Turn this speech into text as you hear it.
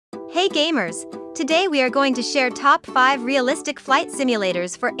Hey gamers! Today we are going to share top 5 realistic flight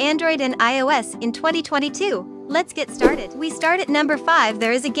simulators for Android and iOS in 2022. Let's get started. We start at number 5.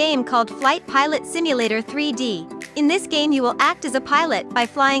 There is a game called Flight Pilot Simulator 3D. In this game you will act as a pilot by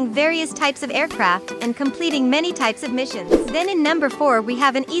flying various types of aircraft and completing many types of missions. Then in number 4 we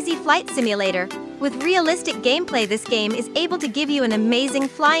have an easy flight simulator. With realistic gameplay, this game is able to give you an amazing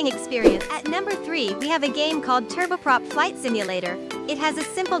flying experience. At number 3 we have a game called Turboprop Flight Simulator. It has a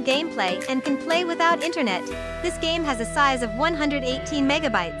simple gameplay and can play without internet. This game has a size of 118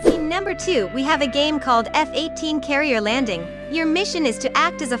 megabytes. In number 2 we have a game called F-18 Carrier Landing. Your mission is to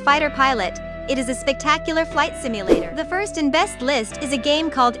act as a fighter pilot. It is a spectacular flight simulator. The first and best list is a game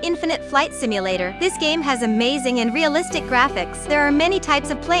called Infinite Flight Simulator. This game has amazing and realistic graphics. There are many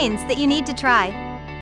types of planes that you need to try.